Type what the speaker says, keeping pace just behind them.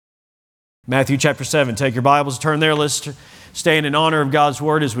Matthew chapter 7. Take your Bibles, turn there. Let's stand in honor of God's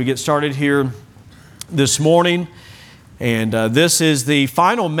Word as we get started here this morning. And this is the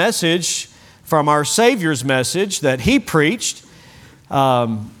final message from our Savior's message that He preached.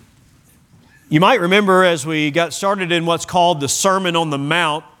 You might remember as we got started in what's called the Sermon on the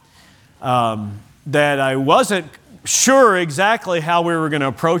Mount that I wasn't sure exactly how we were going to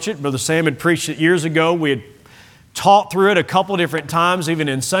approach it. Brother Sam had preached it years ago. We had taught through it a couple different times, even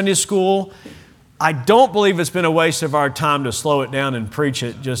in Sunday school. I don't believe it's been a waste of our time to slow it down and preach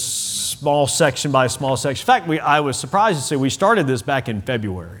it just small section by small section. In fact, I was surprised to see we started this back in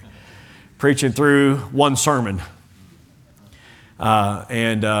February, preaching through one sermon.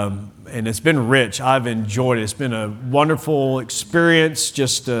 And it's been rich. I've enjoyed it. It's been a wonderful experience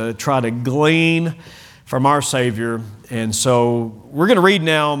just to try to glean from our Savior. And so we're going to read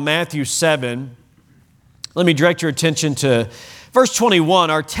now Matthew 7. Let me direct your attention to verse 21.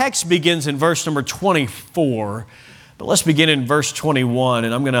 Our text begins in verse number 24, but let's begin in verse 21,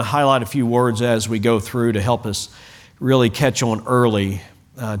 and I'm going to highlight a few words as we go through to help us really catch on early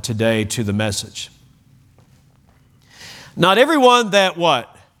today to the message. Not everyone that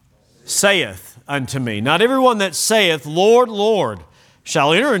what? Saith unto me. Not everyone that saith, Lord, Lord,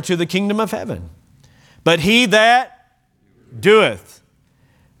 shall enter into the kingdom of heaven, but he that doeth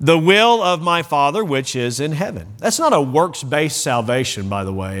the will of my Father which is in heaven. That's not a works-based salvation, by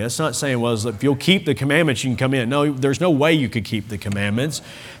the way. That's not saying, well, if you'll keep the commandments, you can come in. No, there's no way you could keep the commandments.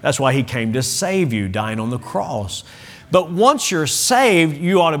 That's why He came to save you, dying on the cross. But once you're saved,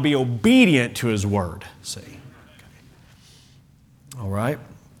 you ought to be obedient to His Word. See? Okay. All right.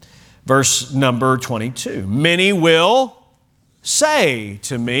 Verse number 22. Many will say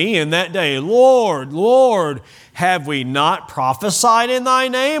to me in that day, Lord, Lord, have we not prophesied in thy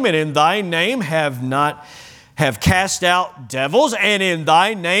name, and in thy name have cast out devils, and in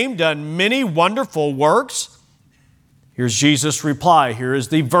thy name done many wonderful works? Here's Jesus' reply. Here is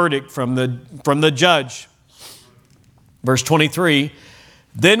the verdict from the judge. Verse 23,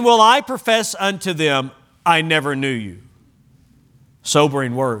 then will I profess unto them, I never knew you.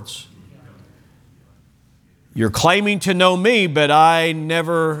 Sobering words. You're claiming to know me, but I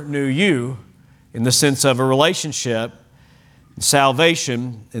never knew you, in the sense of a relationship,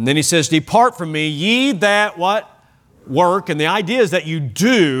 salvation. And then he says, depart from me, ye that what? Work. And the idea is that you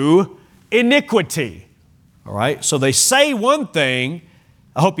do iniquity. All right? So they say one thing.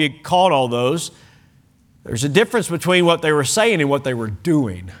 I hope you caught all those. There's a difference between what they were saying and what they were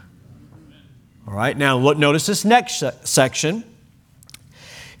doing. All right? Now, notice this next section.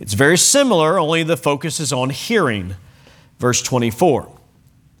 It's very similar, only the focus is on hearing. Verse 24.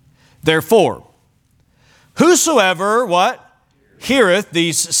 Therefore, whosoever, what? Heareth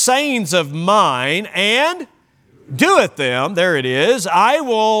these sayings of mine and doeth them, there it is, I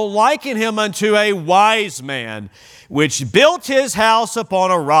will liken him unto a wise man, which built his house upon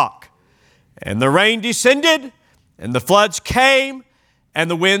a rock. And the rain descended, and the floods came, and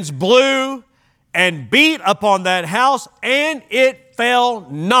the winds blew, and beat upon that house, and it fell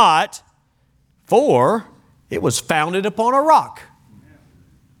not, for it was founded upon a rock.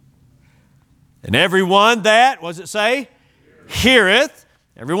 And everyone that, what does it say? Heareth,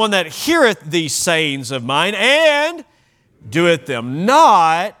 everyone that heareth these sayings of mine and doeth them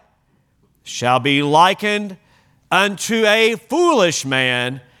not, shall be likened unto a foolish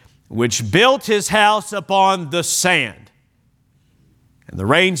man, which built his house upon the sand. And the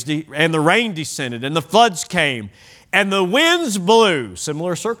rain descended, and the floods came, and the winds blew,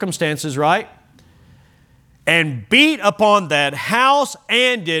 similar circumstances, right? And beat upon that house,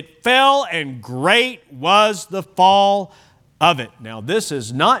 and it fell, and great was the fall of it. Now, this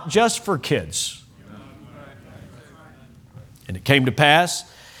is not just for kids. And it came to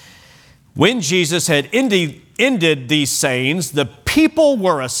pass, when Jesus had ended these sayings, the people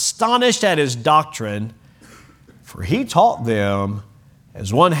were astonished at His doctrine, for He taught them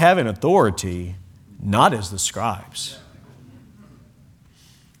as one having authority, not as the scribes.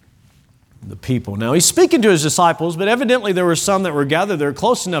 The people. Now, He's speaking to His disciples, but evidently there were some that were gathered there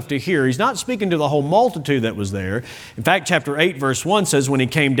close enough to hear. He's not speaking to the whole multitude that was there. In fact, chapter 8, verse 1 says, when He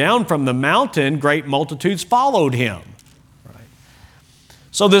came down from the mountain, great multitudes followed Him. Right.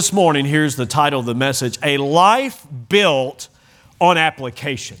 So this morning, here's the title of the message, A Life Built on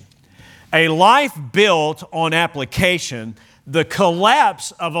Application. A life built on application, the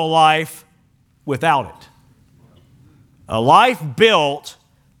collapse of a life without it. A life built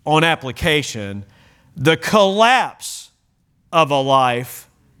on application, the collapse of a life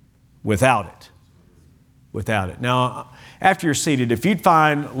without it. Without it. Now, after you're seated, if you'd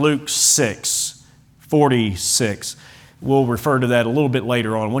find Luke 6:46, We'll refer to that a little bit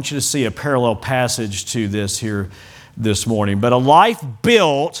later on. I want you to see a parallel passage to this here this morning. But a life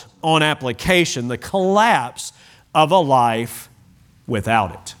built on application, the collapse of a life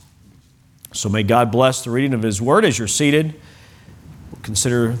without it. So may God bless the reading of His Word. As you're seated, we'll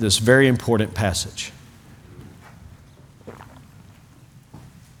consider this very important passage.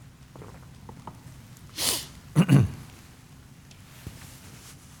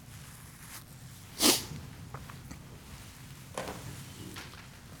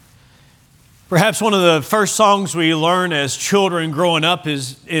 Perhaps one of the first songs we learn as children growing up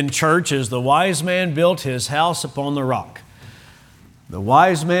in church is "The Wise Man Built His House Upon the Rock." The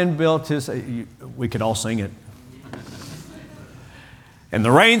wise man built his... We could all sing it. And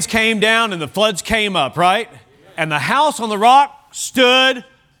the rains came down and the floods came up, right? And the house on the rock stood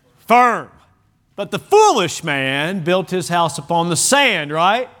firm. But the foolish man built his house upon the sand,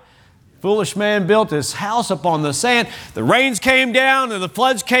 right? Foolish man built his house upon the sand. The rains came down and the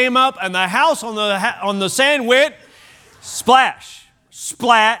floods came up, and the house on the sand went splash,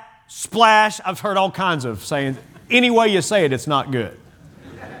 splat, splash. I've heard all kinds of sayings. Any way you say it, it's not good,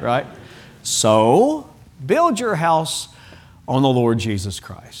 right? So build your house on the Lord Jesus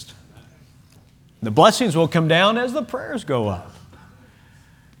Christ. The blessings will come down as the prayers go up.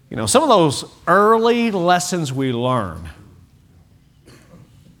 You know, some of those early lessons we learn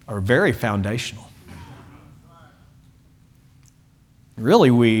are very foundational.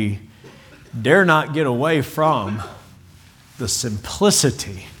 Really, we dare not get away from the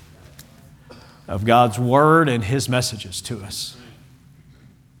simplicity of God's Word and His messages to us.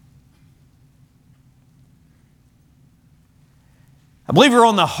 I believe we're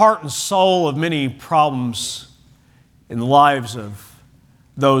on the heart and soul of many problems in the lives of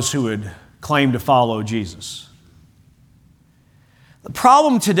those who would claim to follow Jesus. The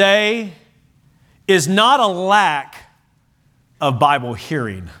problem today is not a lack of Bible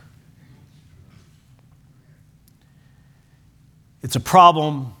hearing. It's a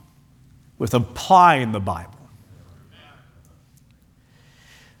problem with applying the Bible.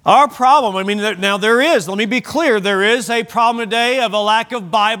 Our problem, now let me be clear, there is a problem today of a lack of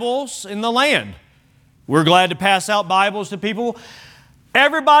Bibles in the land. We're glad to pass out Bibles to people.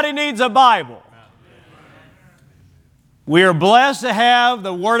 Everybody needs a Bible. We are blessed to have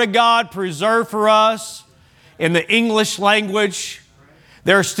the Word of God preserved for us in the English language.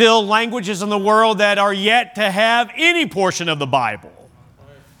 There are still languages in the world that are yet to have any portion of the Bible.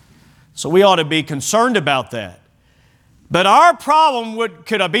 So we ought to be concerned about that. But our problem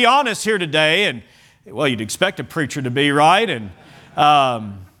could I be honest here today, and well, you'd expect a preacher to be, right? And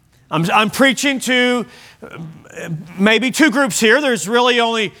I'm preaching to maybe two groups here. There's really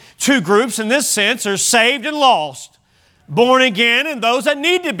only two groups in this sense. There's saved and lost, born again, and those that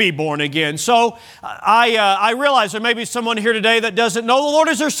need to be born again. So I realize there may be someone here today that doesn't know the Lord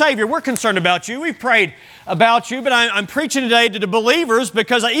as their Savior. We're concerned about you. We've prayed about you, but I'm preaching today to the believers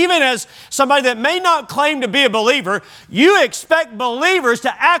because even as somebody that may not claim to be a believer, you expect believers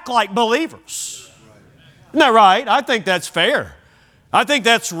to act like believers. Isn't that right? I think that's fair. I think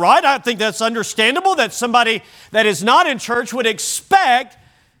that's right. I think that's understandable that somebody that is not in church would expect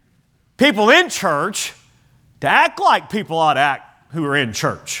people in church to act like people ought to act who are in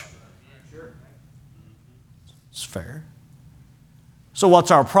church. It's fair. So what's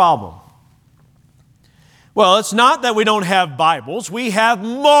our problem? Well, it's not that we don't have Bibles. We have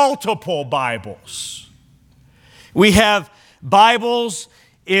multiple Bibles. We have Bibles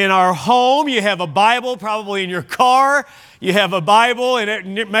in our home. You have a Bible probably in your car. You have a Bible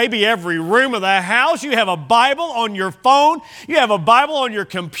in maybe every room of the house. You have a Bible on your phone. You have a Bible on your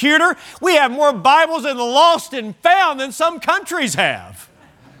computer. We have more Bibles in the lost and found than some countries have.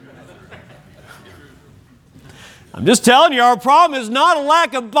 I'm just telling you, our problem is not a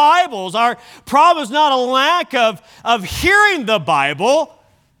lack of Bibles. Our problem is not a lack of hearing the Bible.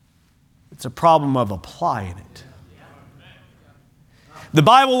 It's a problem of applying it. The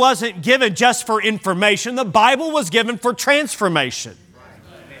Bible wasn't given just for information. The Bible was given for transformation.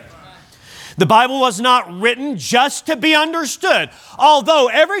 The Bible was not written just to be understood, although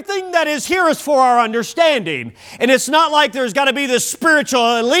everything that is here is for our understanding. And it's not like there's got to be this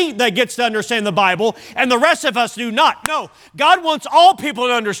spiritual elite that gets to understand the Bible and the rest of us do not. No, God wants all people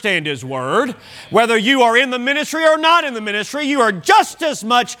to understand His Word. Whether you are in the ministry or not in the ministry, you have just as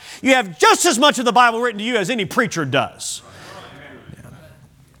much of the Bible written to you as any preacher does.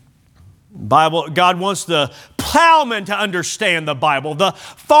 God wants the plowman to understand the Bible, the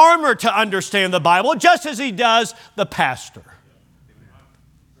farmer to understand the Bible, just as He does the pastor.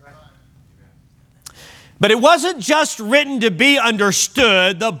 But it wasn't just written to be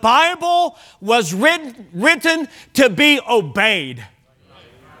understood. The Bible was written to be obeyed.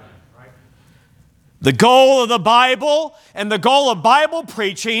 The goal of the Bible and the goal of Bible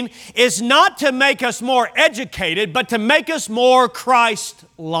preaching is not to make us more educated, but to make us more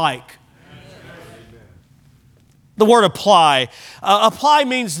Christ-like. The word apply. Apply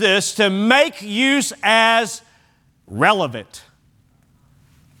means this, to make use as relevant.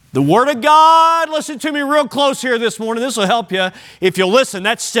 The Word of God, listen to me real close here this morning. This will help you if you'll listen.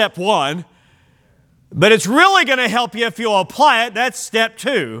 That's step one. But it's really going to help you if you'll apply it. That's step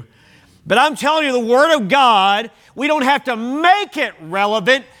two. But I'm telling you, the Word of God, we don't have to make it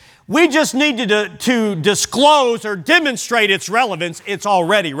relevant. We just need to disclose or demonstrate its relevance. It's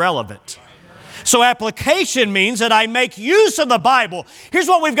already relevant. So application means that I make use of the Bible. Here's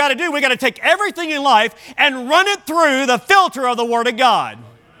what we've got to do. We've got to take everything in life and run it through the filter of the Word of God.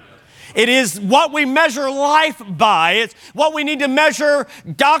 It is what we measure life by. It's what we need to measure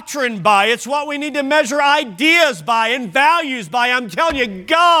doctrine by. It's what we need to measure ideas by and values by. I'm telling you,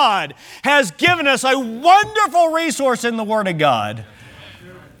 God has given us a wonderful resource in the Word of God.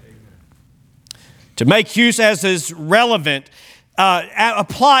 To make use as is relevant.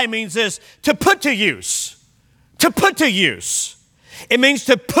 Apply means this, to put to use. To put to use. It means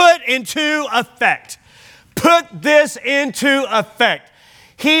to put into effect. Put this into effect.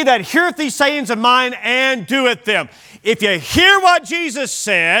 He that heareth these sayings of mine and doeth them. If you hear what Jesus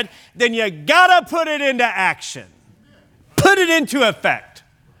said, then you gotta put it into action. Put it into effect.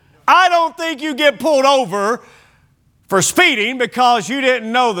 I don't think you get pulled over for speeding because you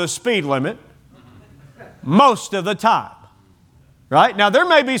didn't know the speed limit most of the time. Right? Now, there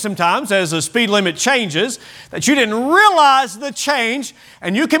may be some times as the speed limit changes that you didn't realize the change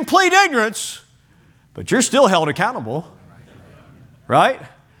and you can plead ignorance, but you're still held accountable. Right?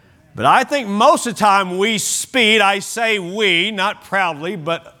 But I think most of the time we speed, I say we, not proudly,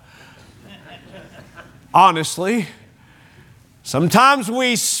 but honestly. Sometimes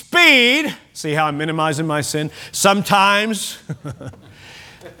we speed. See how I'm minimizing my sin? Sometimes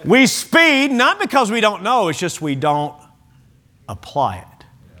we speed, not because we don't know, it's just we don't apply it.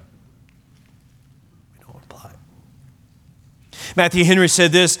 We don't apply it. Matthew Henry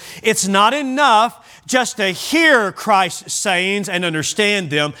said this, it's not enough just to hear Christ's sayings and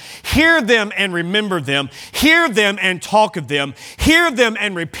understand them, hear them and remember them, hear them and talk of them, hear them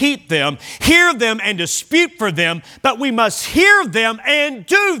and repeat them, hear them and dispute for them, but we must hear them and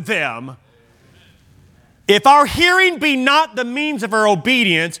do them. If our hearing be not the means of our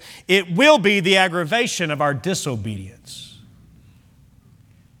obedience, it will be the aggravation of our disobedience.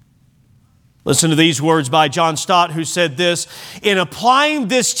 Listen to these words by John Stott, who said this, in applying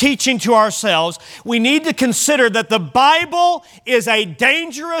this teaching to ourselves, we need to consider that the Bible is a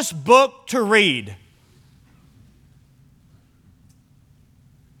dangerous book to read.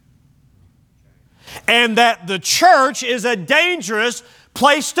 And that the church is a dangerous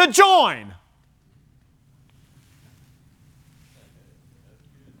place to join.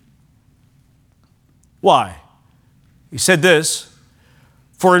 Why? He said this,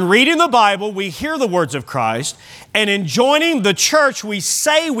 for in reading the Bible, we hear the words of Christ, and in joining the church, we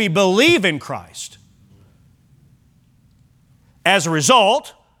say we believe in Christ. As a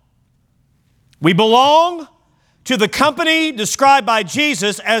result, we belong to the company described by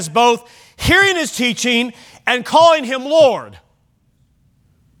Jesus as both hearing His teaching and calling Him Lord.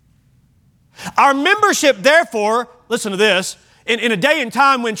 Our membership, therefore, listen to this, in a day and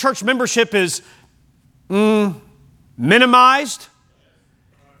time when church membership is minimized,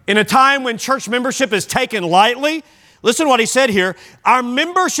 in a time when church membership is taken lightly, listen to what he said here. Our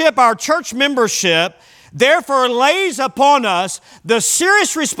membership, our church membership, therefore lays upon us the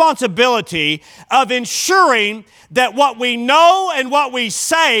serious responsibility of ensuring that what we know and what we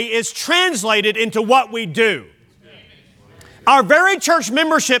say is translated into what we do. Our very church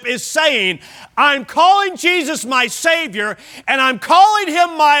membership is saying, I'm calling Jesus my Savior and I'm calling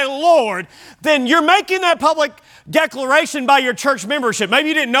Him my Lord. Then you're making that public declaration by your church membership. Maybe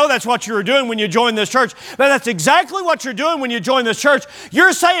you didn't know that's what you were doing when you joined this church, but that's exactly what you're doing when you join this church.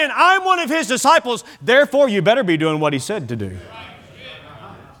 You're saying, I'm one of His disciples, therefore you better be doing what He said to do.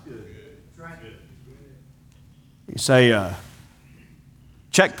 You say,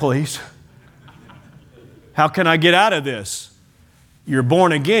 check please. How can I get out of this? You're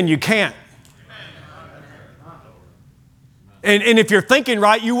born again, you can't. And if you're thinking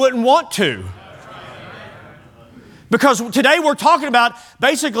right, you wouldn't want to. Because today we're talking about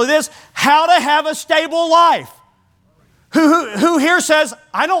basically this, how to have a stable life. Who here says,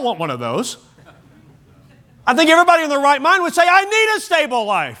 I don't want one of those? I think everybody in their right mind would say, I need a stable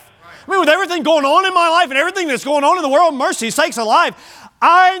life. I mean, with everything going on in my life and everything that's going on in the world, mercy sakes alive,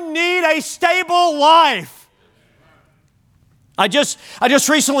 I need a stable life. I just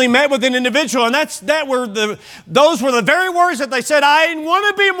recently met with an individual, and those were the very words that they said. I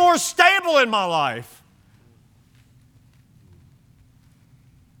want to be more stable in my life.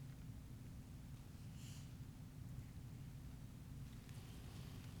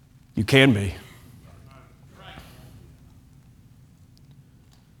 You can be.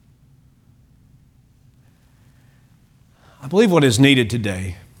 I believe what is needed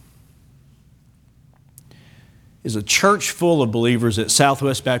today is a church full of believers at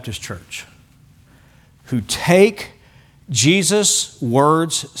Southwest Baptist Church who take Jesus'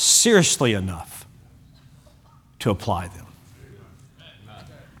 words seriously enough to apply them,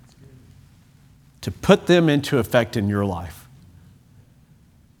 to put them into effect in your life.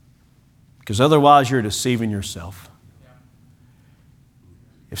 Because otherwise you're deceiving yourself.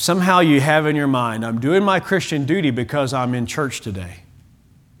 If somehow you have in your mind, I'm doing my Christian duty because I'm in church today,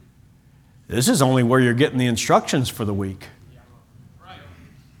 this is only where you're getting the instructions for the week.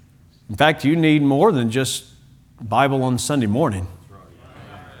 In fact, you need more than just Bible on Sunday morning.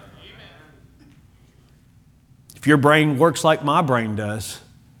 If your brain works like my brain does,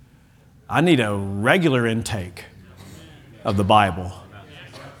 I need a regular intake of the Bible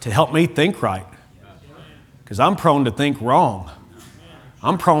to help me think right. Because I'm prone to think wrong.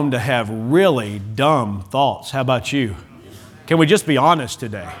 I'm prone to have really dumb thoughts. How about you? Can we just be honest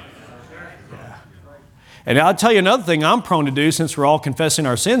today? Yeah. And I'll tell you another thing I'm prone to do, since we're all confessing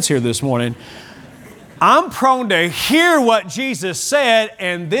our sins here this morning. I'm prone to hear what Jesus said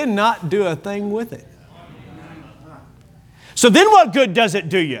and then not do a thing with it. So then what good does it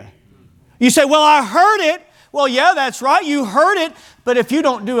do you? You say, well, I heard it. Well, yeah, that's right. You heard it. But if you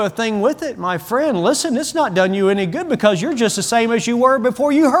don't do a thing with it, my friend, listen, it's not done you any good because you're just the same as you were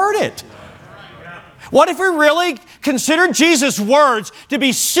before you heard it. What if we really considered Jesus' words to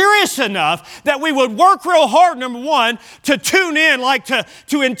be serious enough that we would work real hard, number one, to tune in, like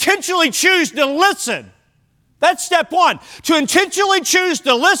to intentionally choose to listen? That's step one, to intentionally choose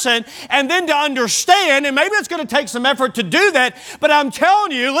to listen and then to understand, and maybe it's going to take some effort to do that, but I'm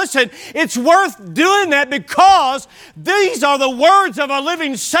telling you, listen, it's worth doing that because these are the words of a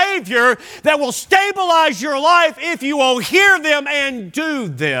living Savior that will stabilize your life if you will hear them and do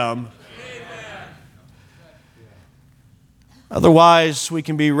them. Amen. Otherwise, we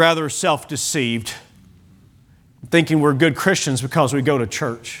can be rather self-deceived, thinking we're good Christians because we go to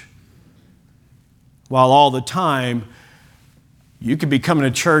church. While all the time, you could be coming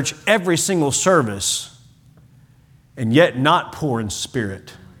to church every single service and yet not poor in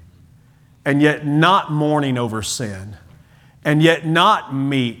spirit, and yet not mourning over sin, and yet not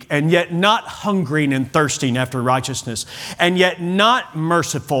meek, and yet not hungering and thirsting after righteousness, and yet not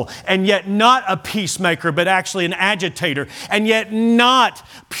merciful, and yet not a peacemaker, but actually an agitator, and yet not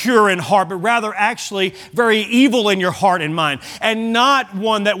pure in heart, but rather actually very evil in your heart and mind, and not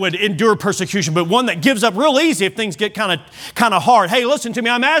one that would endure persecution, but one that gives up real easy if things get kind of hard. Hey, listen to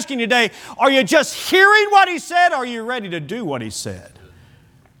me. I'm asking you today, are you just hearing what He said, or are you ready to do what He said?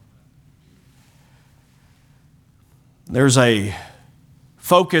 There's a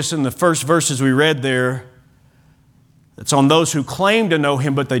focus in the first verses we read there that's on those who claim to know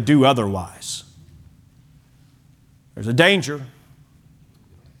Him, but they do otherwise. There's a danger.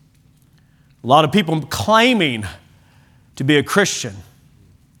 A lot of people claiming to be a Christian,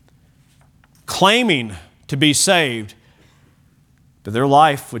 claiming to be saved, but their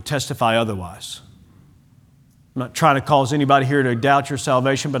life would testify otherwise. I'm not trying to cause anybody here to doubt your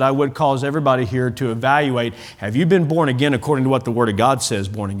salvation, but I would cause everybody here to evaluate, have you been born again according to what the Word of God says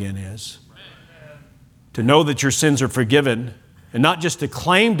born again is? To know that your sins are forgiven, and not just to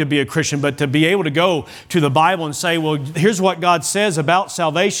claim to be a Christian, but to be able to go to the Bible and say, well, here's what God says about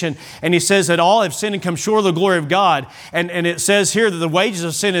salvation. And He says that all have sinned and come short of the glory of God. And it says here that the wages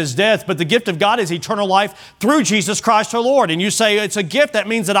of sin is death, but the gift of God is eternal life through Jesus Christ our Lord. And you say, it's a gift. That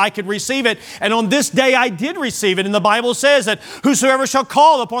means that I could receive it. And on this day I did receive it. And the Bible says that whosoever shall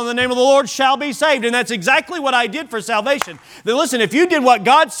call upon the name of the Lord shall be saved. And that's exactly what I did for salvation. Then listen, if you did what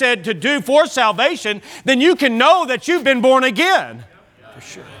God said to do for salvation, then you can know that you've been born again. For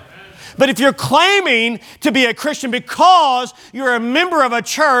sure. But if you're claiming to be a Christian because you're a member of a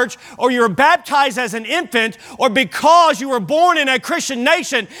church, or you're baptized as an infant, or because you were born in a Christian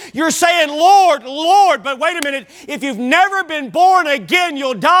nation, you're saying, Lord, Lord. But wait a minute, if you've never been born again,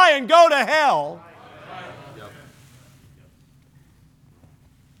 you'll die and go to hell.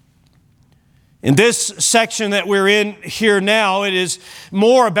 In this section that we're in here now, it is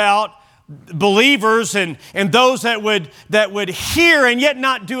more about believers and those that would hear and yet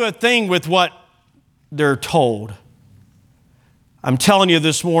not do a thing with what they're told. I'm telling you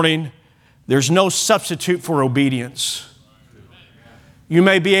this morning, there's no substitute for obedience. You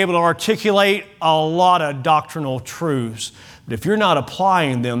may be able to articulate a lot of doctrinal truths, but if you're not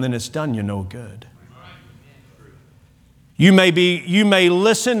applying them, then it's done you no good. You may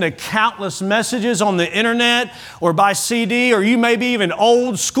listen to countless messages on the internet or by CD, or you may be even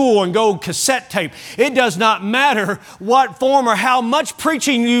old school and go cassette tape. It does not matter what form or how much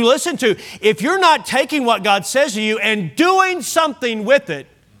preaching you listen to. If you're not taking what God says to you and doing something with it,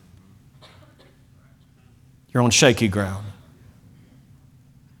 you're on shaky ground.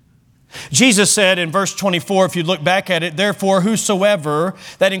 Jesus said in verse 24, if you look back at it, therefore whosoever,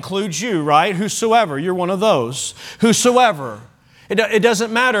 that includes you, right? Whosoever, you're one of those. Whosoever. It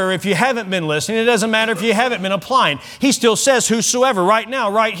doesn't matter if you haven't been listening. It doesn't matter if you haven't been applying. He still says whosoever right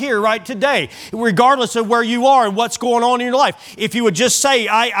now, right here, right today, regardless of where you are and what's going on in your life. If you would just say,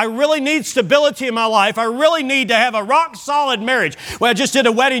 I really need stability in my life. I really need to have a rock solid marriage. Well, I just did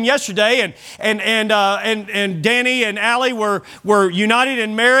a wedding yesterday and Danny and Allie were united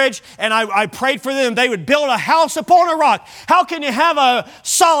in marriage, and I prayed for them. They would build a house upon a rock. How can you have a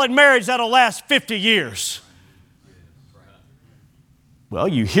solid marriage that'll last 50 years? Well,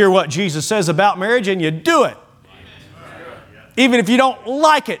 you hear what Jesus says about marriage and you do it. Even if you don't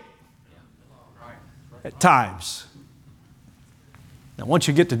like it at times. Now, once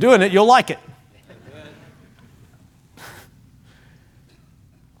you get to doing it, you'll like it.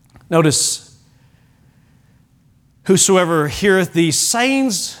 Notice, whosoever heareth these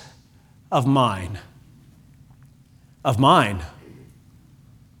sayings of mine. Of mine.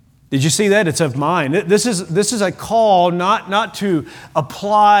 Did you see that? It's of mine. This is a call not to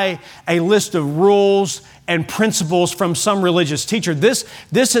apply a list of rules and principles from some religious teacher. This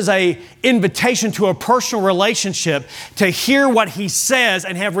is an invitation to a personal relationship, to hear what He says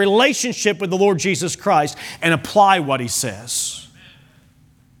and have relationship with the Lord Jesus Christ and apply what He says.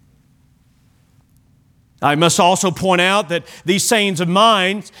 I must also point out that these sayings of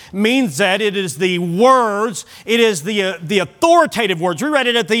mine means that it is the words, it is the authoritative words. We read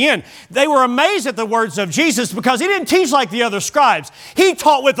it at the end. They were amazed at the words of Jesus because He didn't teach like the other scribes. He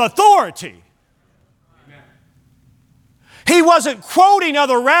taught with authority. Amen. He wasn't quoting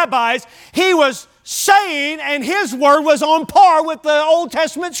other rabbis. He was saying, and His word was on par with the Old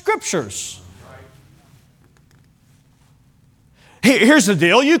Testament scriptures. Here's the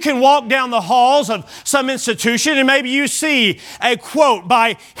deal. You can walk down the halls of some institution and maybe you see a quote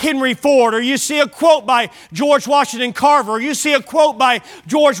by Henry Ford, or you see a quote by George Washington Carver, or you see a quote by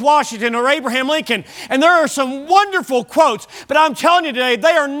George Washington or Abraham Lincoln. And there are some wonderful quotes, but I'm telling you today,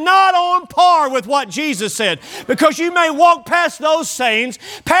 they are not on par with what Jesus said. Because you may walk past those sayings,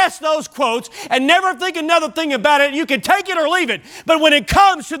 past those quotes, and never think another thing about it. You can take it or leave it. But when it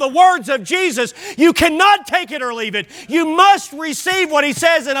comes to the words of Jesus, you cannot take it or leave it. You must receive what He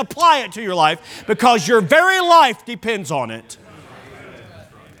says and apply it to your life, because your very life depends on it.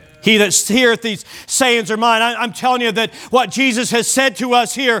 He that heareth these sayings are mine. I'm telling you that what Jesus has said to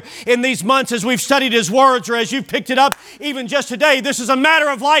us here in these months as we've studied His words, or as you've picked it up even just today, this is a matter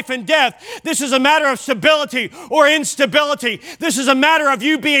of life and death. This is a matter of stability or instability. This is a matter of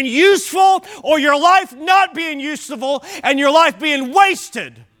you being useful or your life not being useful and your life being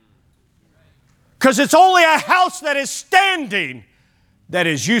wasted. Because it's only a house that is standing that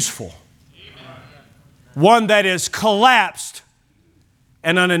is useful. Amen. One that is collapsed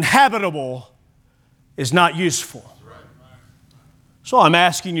and uninhabitable is not useful. So I'm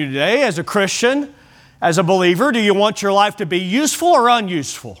asking you today, as a Christian, as a believer, do you want your life to be useful or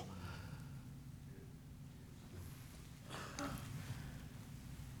unuseful?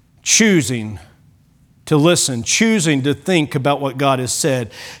 Choosing to listen, choosing to think about what God has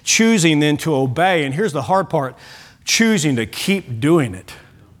said, choosing then to obey. And here's the hard part, choosing to keep doing it.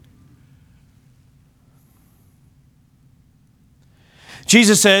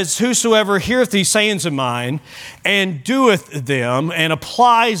 Jesus says, whosoever heareth these sayings of mine and doeth them and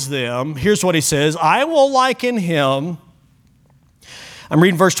applies them, here's what He says, I will liken him, I'm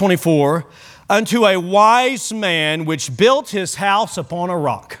reading verse 24, unto a wise man which built his house upon a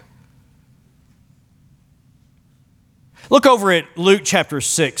rock. Look over at Luke chapter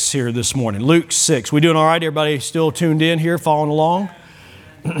 6 here this morning. Luke 6. We doing all right? Everybody still tuned in here, following along?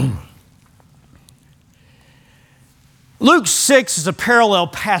 Luke 6 is a parallel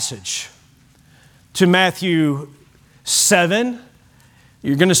passage to Matthew 7.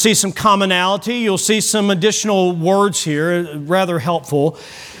 You're going to see some commonality. You'll see some additional words here, rather helpful.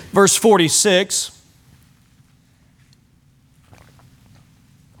 Verse 46.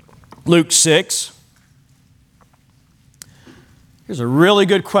 Luke 6. Here's a really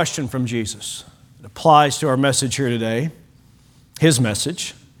good question from Jesus. It applies to our message here today, his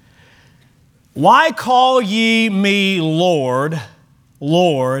message. Why call ye me Lord,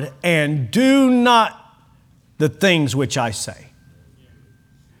 Lord, and do not the things which I say?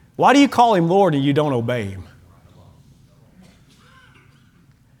 Why do you call him Lord and you don't obey him?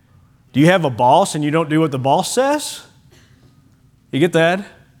 Do you have a boss and you don't do what the boss says? You get that?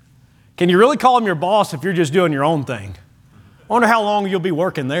 Can you really call him your boss if you're just doing your own thing? I wonder how long you'll be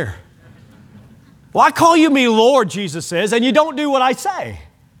working there. Well, I call you me Lord, Jesus says, and you don't do what I say.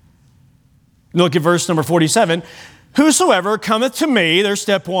 Look at verse number 47. Whosoever cometh to me, there's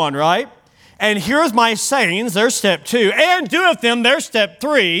step 1, right? And heareth my sayings, there's step 2, and doeth them, there's step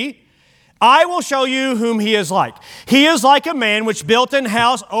 3, I will show you whom he is like. He is like a man which built an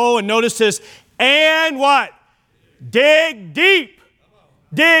house. Oh, and notice this. And what? Dig deep.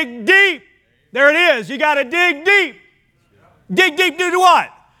 Dig deep. There it is. You got to dig deep. Dig deep to do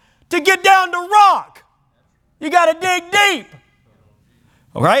what? To get down to rock. You got to dig deep.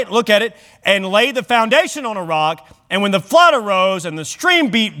 All right, look at it. And lay the foundation on a rock. And when the flood arose and the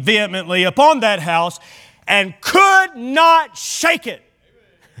stream beat vehemently upon that house and could not shake it.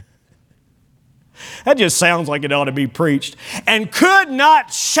 That just sounds like it ought to be preached. And could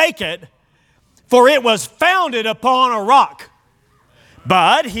not shake it, for it was founded upon a rock.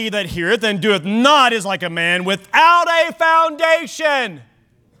 But he that heareth and doeth not is like a man without a foundation.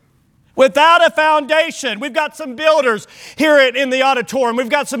 Without a foundation. We've got some builders here in the auditorium. We've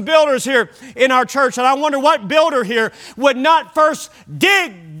got some builders here in our church. And I wonder what builder here would not first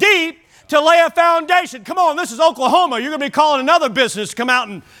dig deep to lay a foundation. Come on, this is Oklahoma. You're going to be calling another business to come out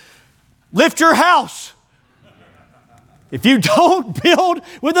and lift your house if you don't build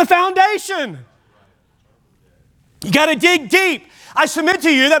with a foundation. You got to dig deep. I submit to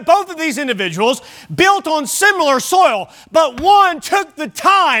you that both of these individuals built on similar soil, but one took the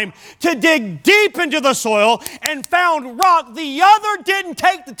time to dig deep into the soil and found rock. The other didn't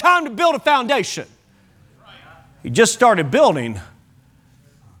take the time to build a foundation. He just started building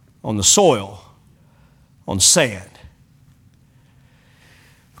on the soil, on sand.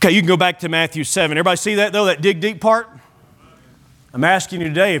 Okay, you can go back to Matthew 7. Everybody see that, though, that dig deep part? I'm asking you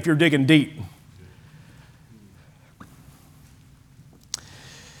today if you're digging deep.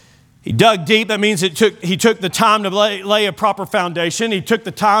 He dug deep. That means he took the time to lay a proper foundation. He took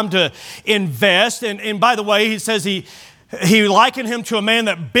the time to invest. And by the way, he says he likened him to a man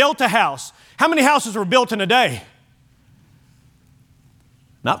that built a house. How many houses were built in a day?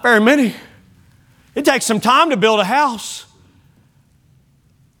 Not very many. It takes some time to build a house.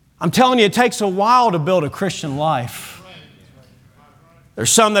 I'm telling you, it takes a while to build a Christian life. There's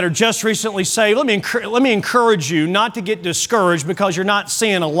some that are just recently saved. Let me encourage you not to get discouraged because you're not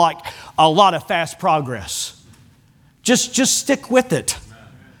seeing a lot of fast progress. Just stick with it.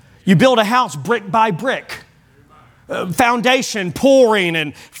 You build a house brick by brick. Foundation, pouring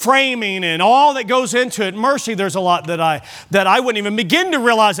and framing and all that goes into it. Mercy, there's a lot that I wouldn't even begin to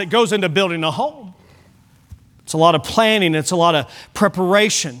realize that goes into building a home. It's a lot of planning. It's a lot of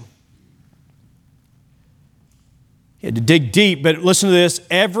preparation. You had to dig deep, but listen to this.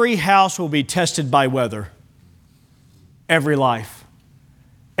 Every house will be tested by weather. Every life.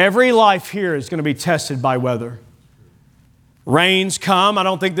 Every life here is going to be tested by weather. Rains come. I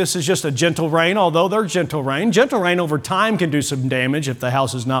don't think this is just a gentle rain, although they're gentle rain. Gentle rain over time can do some damage if the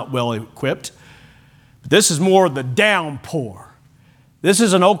house is not well equipped. But this is more the downpour. This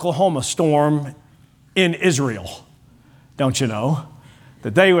is an Oklahoma storm in Israel, don't you know?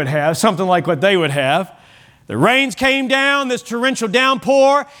 That they would have, something like what they would have. The rains came down, this torrential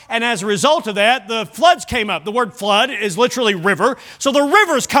downpour, and as a result of that, the floods came up. The word flood is literally river, so the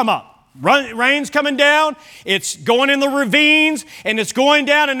rivers come up. Rain's coming down, it's going in the ravines, and it's going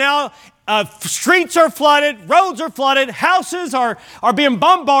down, and now streets are flooded, roads are flooded, houses are being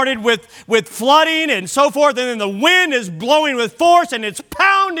bombarded with flooding and so forth, and then the wind is blowing with force, and it's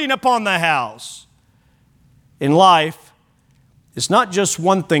pounding upon the house. In life, it's not just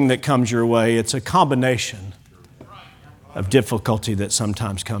one thing that comes your way, it's a combination of difficulty that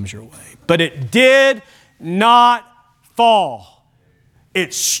sometimes comes your way. But it did not fall.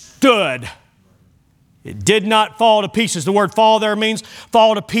 It stood. It did not fall to pieces. The word fall there means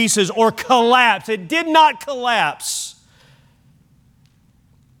fall to pieces or collapse. It did not collapse.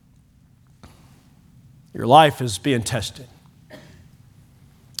 Your life is being tested.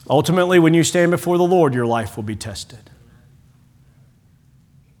 Ultimately, when you stand before the Lord, your life will be tested.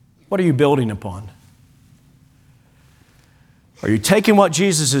 What are you building upon? Are you taking what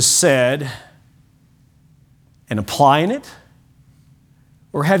Jesus has said and applying it?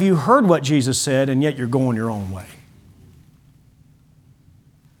 Or have you heard what Jesus said and yet you're going your own way?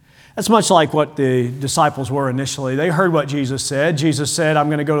 That's much like what the disciples were initially. They heard what Jesus said. Jesus said, I'm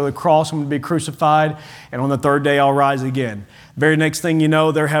going to go to the cross, I'm going to be crucified, and on the third day I'll rise again. Very next thing you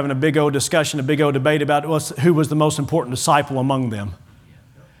know, they're having a big old discussion, a big old debate about who was the most important disciple among them.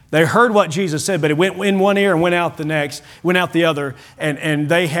 They heard what Jesus said, but it went in one ear and went out the next, went out the other, and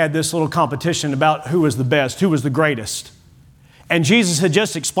they had this little competition about who was the best, who was the greatest. And Jesus had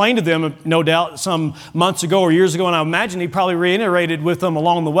just explained to them, no doubt, some months ago or years ago, and I imagine He probably reiterated with them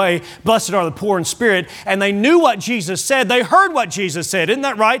along the way, blessed are the poor in spirit. And they knew what Jesus said. They heard what Jesus said. Isn't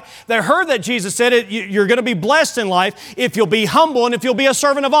that right? They heard that Jesus said it. You're going to be blessed in life if you'll be humble and if you'll be a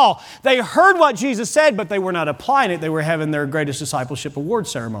servant of all. They heard what Jesus said, but they were not applying it. They were having their greatest discipleship award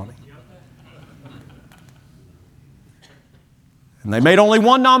ceremony. And they made only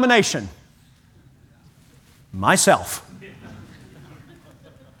one nomination. Myself.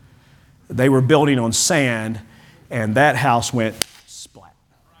 They were building on sand, and that house went splat.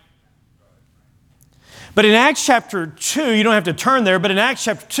 But in Acts chapter 2, you don't have to turn there, but in Acts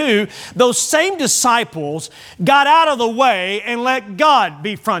chapter 2, those same disciples got out of the way and let God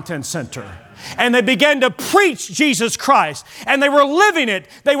be front and center. And they began to preach Jesus Christ. And they were living it.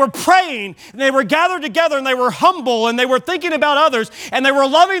 They were praying. And they were gathered together. And they were humble. And they were thinking about others. And they were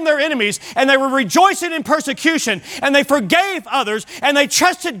loving their enemies. And they were rejoicing in persecution. And they forgave others. And they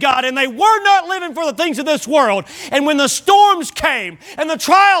trusted God. And they were not living for the things of this world. And when the storms came, and the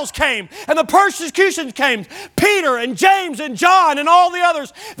trials came, and the persecutions came, Peter and James and John and all the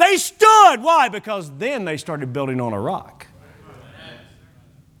others, they stood. Why? Because then they started building on a rock.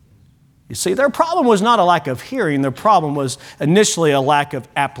 You see, their problem was not a lack of hearing. Their problem was initially a lack of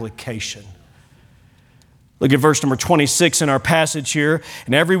application. Look at verse number 26 in our passage here.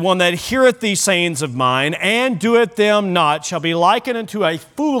 And everyone that heareth these sayings of mine and doeth them not shall be likened unto a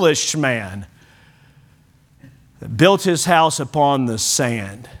foolish man that built his house upon the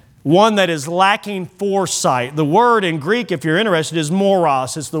sand. One that is lacking foresight. The word in Greek, if you're interested, is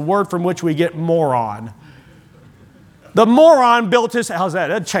moros. It's the word from which we get moron. The moron built his, how's that?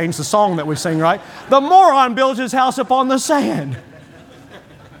 That changed the song that we sing, right? The moron built his house upon the sand.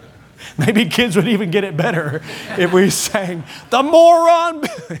 Maybe kids would even get it better if we sang, the moron.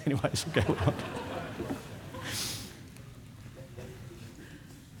 Anyways, okay.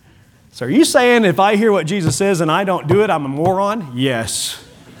 So are you saying if I hear what Jesus says and I don't do it, I'm a moron? Yes.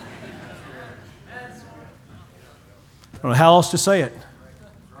 I don't know how else to say it.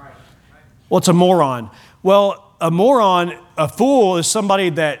 What's a moron? Well, a moron, a fool, is somebody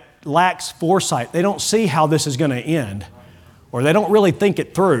that lacks foresight. They don't see how this is going to end, or they don't really think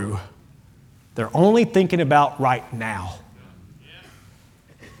it through. They're only thinking about right now.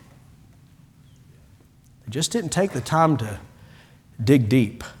 They just didn't take the time to dig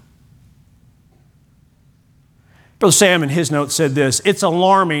deep. Brother Sam in his notes said this, it's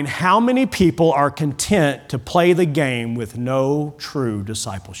alarming how many people are content to play the game with no true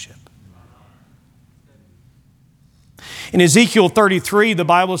discipleship. In Ezekiel 33, the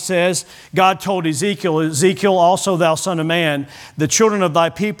Bible says, God told Ezekiel, also thou son of man, the children of thy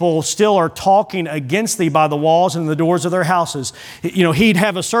people still are talking against thee by the walls and the doors of their houses. You know, he'd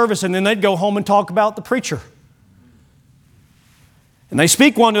have a service and then they'd go home and talk about the preacher. And they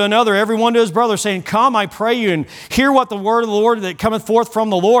speak one to another, every one to his brother, saying, come, I pray you, and hear what the word of the Lord that cometh forth from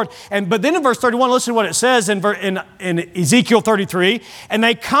the Lord. But then in verse 31, listen to what it says in Ezekiel 33, and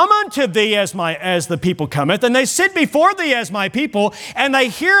they come unto thee as the people cometh, and they sit before thee as my people, and they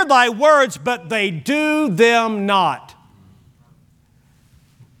hear thy words, but they do them not.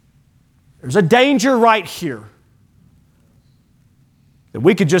 There's a danger right here that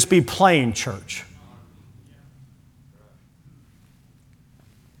we could just be playing church.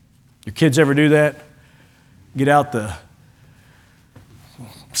 Your kids ever do that? Get out the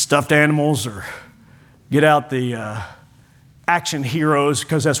stuffed animals or get out the action heroes,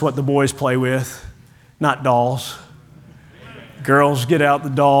 because that's what the boys play with, not dolls. Girls get out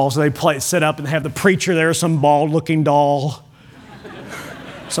the dolls. They sit up and have the preacher there, some bald-looking doll,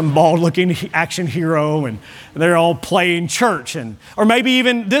 some bald-looking action hero, and they're all playing church. Or maybe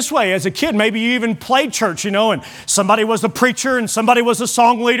even this way, as a kid, maybe you even played church, and somebody was the preacher, and somebody was the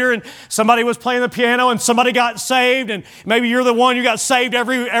song leader, and somebody was playing the piano, and somebody got saved, and maybe you're the one who got saved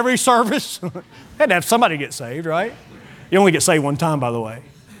every service. Had to have somebody get saved, right? You only get saved one time, by the way.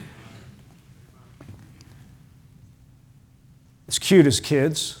 It's cute as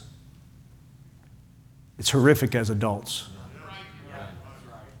kids. It's horrific as adults.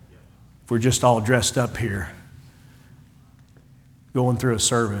 If we're just all dressed up here, going through a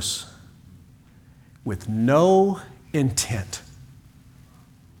service with no intent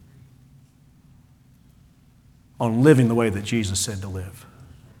on living the way that Jesus said to live.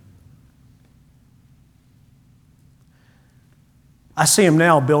 I see them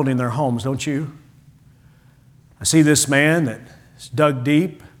now building their homes, don't you? I see this man that's dug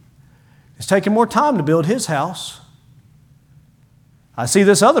deep. It's taking more time to build his house. I see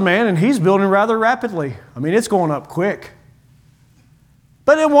this other man, and he's building rather rapidly. I mean, it's going up quick.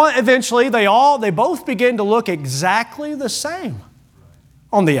 But eventually, they both begin to look exactly the same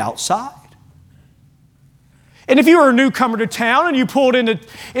on the outside. And if you were a newcomer to town and you pulled into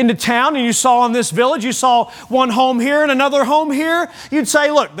town and you saw in this village, you saw one home here and another home here, you'd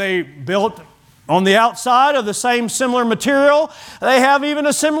say, look, they built on the outside of the same similar material. They have even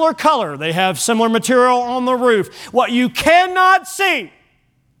a similar color. They have similar material on the roof. What you cannot see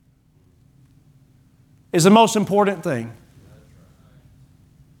is the most important thing.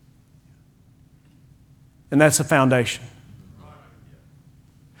 And that's the foundation.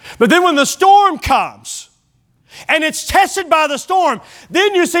 But then when the storm comes, and it's tested by the storm,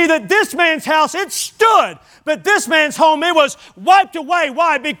 then you see that this man's house, it stood. But this man's home, it was wiped away.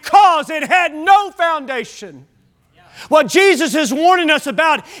 Why? Because it had no foundation. What Jesus is warning us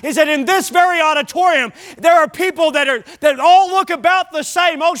about is that in this very auditorium, there are people that all look about the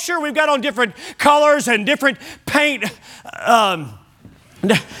same. Oh, sure, we've got on different colors and different paint.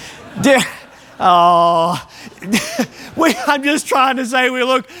 I'm just trying to say we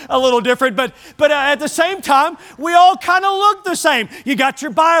look a little different, but at the same time, we all kind of look the same. You got your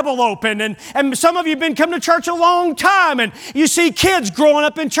Bible open, and some of you have been coming to church a long time, and you see kids growing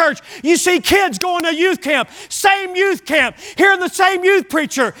up in church. You see kids going to youth camp, same youth camp, hearing the same youth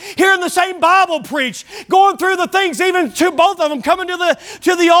preacher, hearing the same Bible preach, going through the things, even to both of them, coming to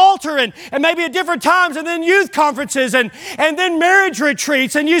the altar, and maybe at different times, and then youth conferences, and then marriage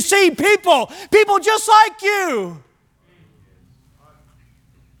retreats, and you see people just like you.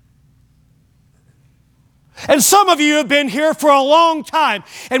 And some of you have been here for a long time,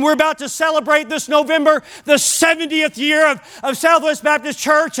 and we're about to celebrate this November the 70th year of Southwest Baptist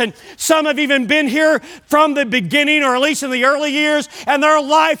Church, and some have even been here from the beginning, or at least in the early years, and their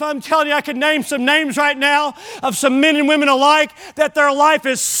life, I'm telling you, I could name some names right now of some men and women alike, that their life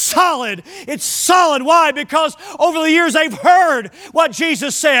is solid. It's solid. Why? Because over the years they've heard what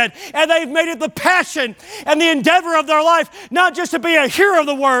Jesus said, and they've made it the passion and the endeavor of their life, not just to be a hearer of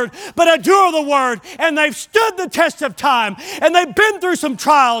the Word, but a doer of the Word, and they've stood the test of time, and they've been through some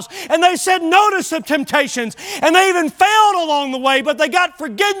trials, and they said no to some temptations, and they even failed along the way, but they got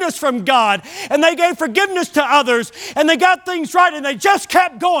forgiveness from God, and they gave forgiveness to others, and they got things right, and they just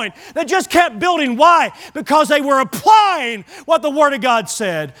kept going. They just kept building. Why? Because they were applying what the Word of God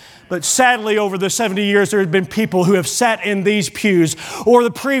said. But sadly, over the 70 years, there have been people who have sat in these pews or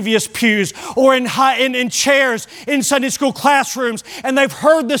the previous pews or in chairs in Sunday school classrooms, and they've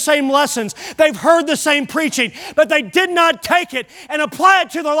heard the same lessons. They've heard the same preaching, but they did not take it and apply it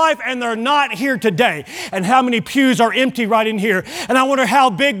to their life, and they're not here today. And how many pews are empty right in here? And I wonder how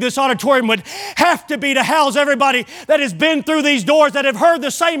big this auditorium would have to be to house everybody that has been through these doors, that have heard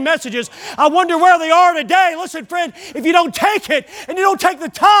the same messages. I wonder where they are today. Listen, friend, if you don't take it and you don't take the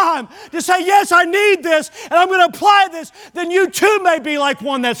time to say, yes, I need this, and I'm going to apply this, then you too may be like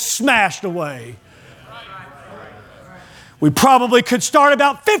one that's smashed away. We probably could start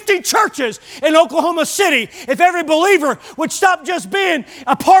about 50 churches in Oklahoma City if every believer would stop just being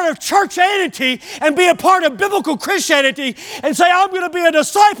a part of churchianity and be a part of biblical Christianity and say, I'm going to be a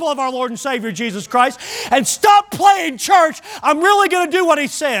disciple of our Lord and Savior Jesus Christ, and stop playing church. I'm really going to do what He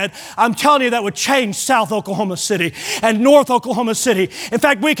said. I'm telling you, that would change South Oklahoma City and North Oklahoma City. In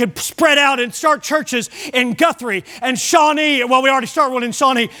fact, we could spread out and start churches in Guthrie and Shawnee. Well, we already started one in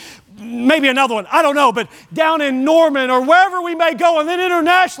Shawnee. Maybe another one, I don't know, but down in Norman or wherever we may go, and then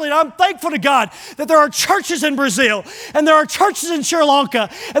internationally. And I'm thankful to God that there are churches in Brazil, and there are churches in Sri Lanka,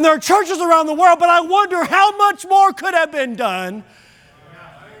 and there are churches around the world, but I wonder how much more could have been done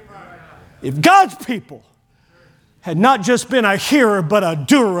if God's people had not just been a hearer, but a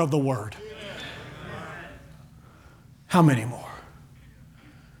doer of the Word. How many more?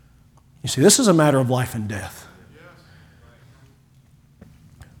 You see, this is a matter of life and death.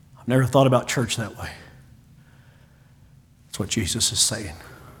 I've never thought about church that way. That's what Jesus is saying.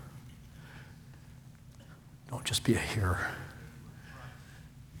 Don't just be a hearer.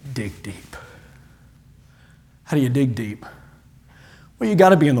 Dig deep. How do you dig deep? Well, you got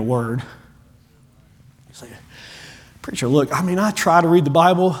to be in the Word. You say, preacher, look, I try to read the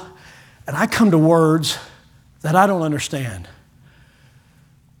Bible, and I come to words that I don't understand.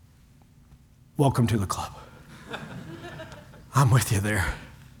 Welcome to the club. I'm with you there.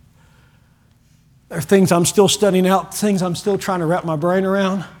 There are things I'm still studying out, things I'm still trying to wrap my brain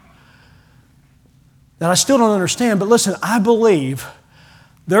around. that I still don't understand. But listen, I believe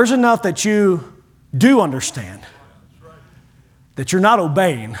there's enough that you do understand, that you're not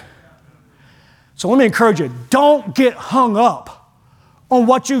obeying. So let me encourage you, don't get hung up on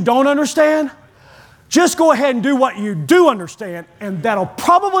what you don't understand. Just go ahead and do what you do understand, and that'll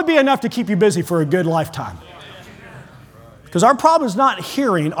probably be enough to keep you busy for a good lifetime. Because our problem is not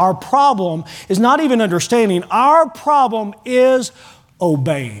hearing. Our problem is not even understanding. Our problem is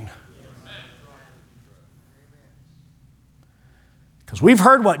obeying. Because we've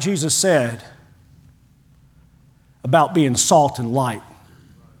heard what Jesus said about being salt and light.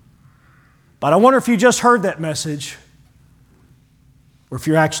 But I wonder if you just heard that message or if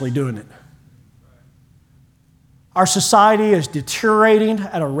you're actually doing it. Our society is deteriorating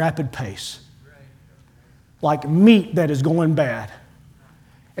at a rapid pace, like meat that is going bad.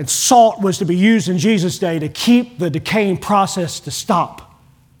 And salt was to be used in Jesus' day to keep the decaying process to stop.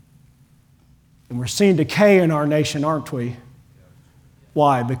 And we're seeing decay in our nation, aren't we?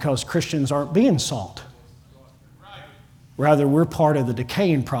 Why? Because Christians aren't being salt. Rather, we're part of the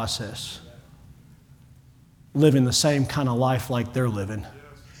decaying process, living the same kind of life like they're living.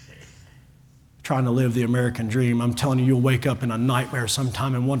 Trying to live the American dream. I'm telling you, you'll wake up in a nightmare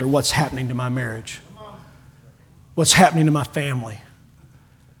sometime and wonder what's happening to my marriage. What's happening to my family?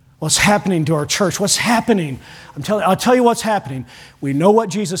 What's happening to our church? What's happening? I'll tell you what's happening. We know what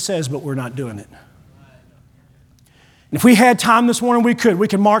Jesus says, but we're not doing it. And if we had time this morning, we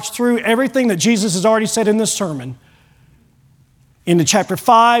could march through everything that Jesus has already said in this sermon into chapter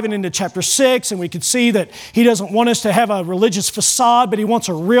 5 and into chapter 6, and we could see that He doesn't want us to have a religious facade, but He wants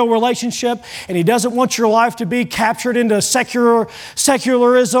a real relationship, and He doesn't want your life to be captured into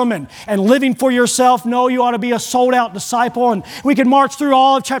secularism and living for yourself. No, you ought to be a sold-out disciple, and we could march through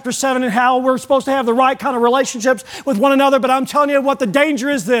all of chapter 7 and how we're supposed to have the right kind of relationships with one another, but I'm telling you what the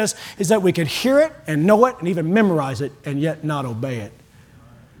danger is that we could hear it and know it and even memorize it and yet not obey it,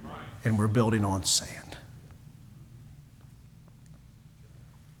 and we're building on sand.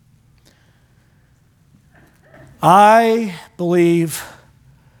 I believe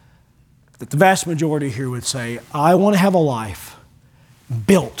that the vast majority here would say, I want to have a life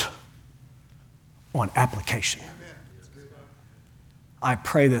built on application. I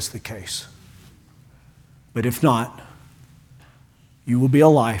pray that's the case. But if not, you will be a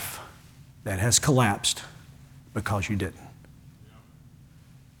life that has collapsed because you didn't.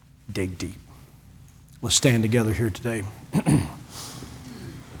 Dig deep. Let's stand together here today.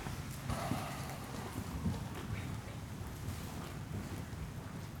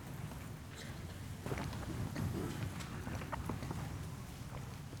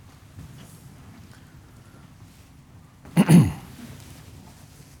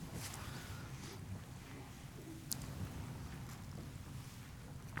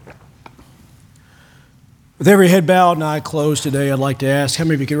 With every head bowed and eye closed today, I'd like to ask how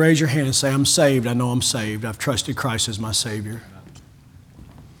many of you can raise your hand and say, I'm saved. I know I'm saved. I've trusted Christ as my Savior.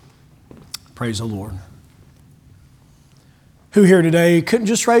 Praise the Lord. Who here today couldn't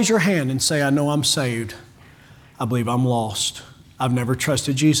just raise your hand and say, I know I'm saved. I believe I'm lost. I've never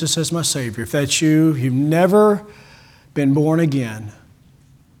trusted Jesus as my Savior. If that's you, you've never been born again.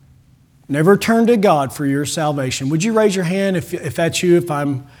 Never turned to God for your salvation. Would you raise your hand if that's you, if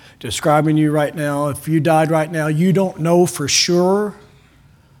I'm describing you right now? If you died right now, you don't know for sure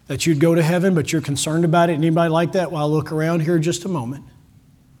that you'd go to heaven, but you're concerned about it. Anybody like that? Well, I'll look around here just a moment.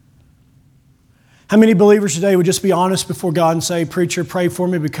 How many believers today would just be honest before God and say, preacher, pray for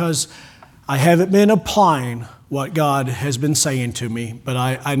me because I haven't been applying what God has been saying to me, but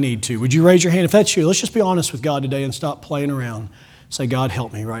I need to. Would you raise your hand? If that's you, let's just be honest with God today and stop playing around. Say, God,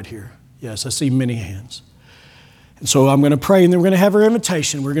 help me right here. Yes, I see many hands. And so I'm going to pray, and then we're going to have our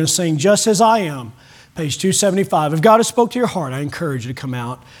invitation. We're going to sing Just As I Am, page 275. If God has spoke to your heart, I encourage you to come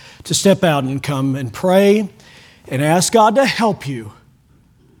out, to step out and come and pray and ask God to help you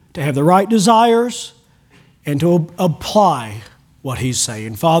to have the right desires and to apply what He's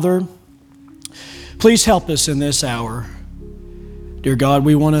saying. Father, please help us in this hour. Dear God,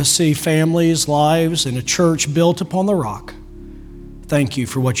 we want to see families, lives, and a church built upon the rock. Thank you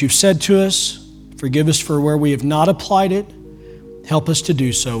for what you've said to us. Forgive us for where we have not applied it. Help us to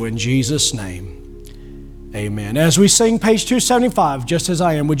do so in Jesus' name. Amen. As we sing page 275, Just As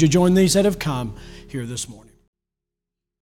I Am, would you join these that have come here this morning?